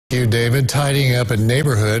Thank you, David. Tidying up a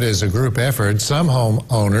neighborhood is a group effort. Some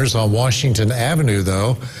homeowners on Washington Avenue,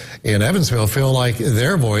 though, in Evansville feel like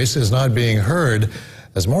their voice is not being heard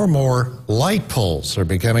as more and more light poles are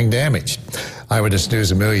becoming damaged. Eyewitness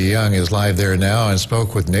News' Amelia Young is live there now and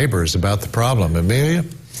spoke with neighbors about the problem. Amelia?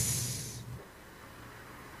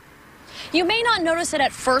 You may not notice it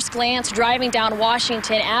at first glance driving down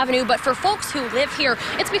Washington Avenue, but for folks who live here,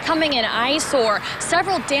 it's becoming an eyesore.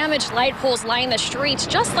 Several damaged light poles line the streets,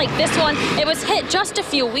 just like this one. It was hit just a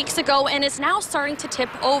few weeks ago and is now starting to tip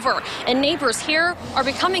over. And neighbors here are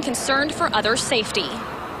becoming concerned for other safety.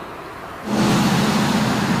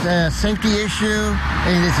 The safety issue,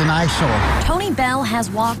 and it's an eyesore. Tony Bell has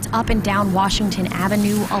walked up and down Washington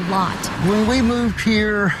Avenue a lot. When we moved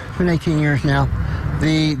here, it's been 18 years now,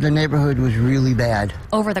 the neighborhood was really bad.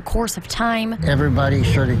 Over the course of time, everybody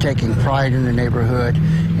started taking pride in the neighborhood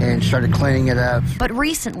and started cleaning it up. But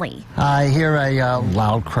recently, I hear a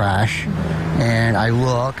loud crash, and I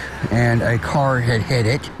look, and a car had hit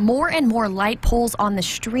it. More and more light poles on the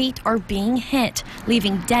street are being hit,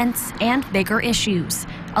 leaving dents and bigger issues.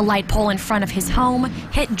 A light pole in front of his home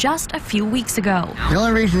hit just a few weeks ago. The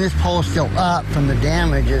only reason this pole is still up from the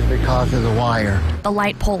damage is because of the wire. The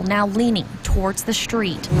light pole now leaning towards the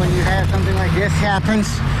street. When you have something like this happens,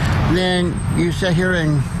 then you sit here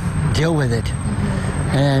and deal with it.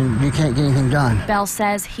 And you can't get anything done. Bell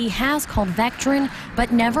says he has called Vectren,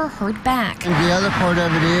 but never heard back. And the other part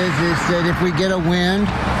of it is that if we get a wind,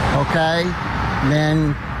 okay,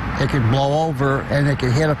 then it could blow over and it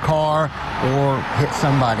could hit a car or hit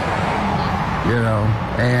somebody, you know.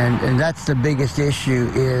 And that's the biggest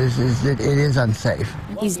issue is that it is unsafe.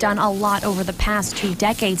 He's done a lot over the past 2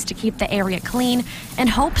 decades to keep the area clean and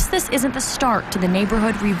hopes this isn't the start to the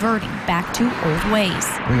neighborhood reverting back to old ways.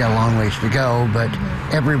 We got a long ways to go, but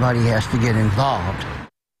everybody has to get involved.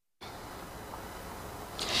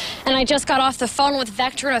 And I just got off the phone with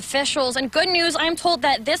Vectren officials, and good news, I'm told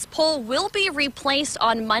that this pole will be replaced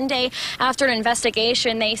on Monday. After an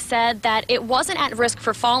investigation, they said that it wasn't at risk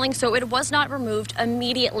for falling, so it was not removed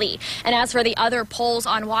immediately. And as for the other poles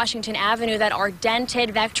on Washington Avenue that are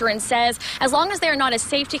dented, Vectren says as long as they are not a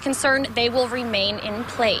safety concern, they will remain in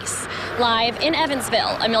place. Live in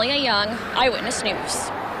Evansville, Amelia Young, Eyewitness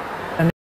News.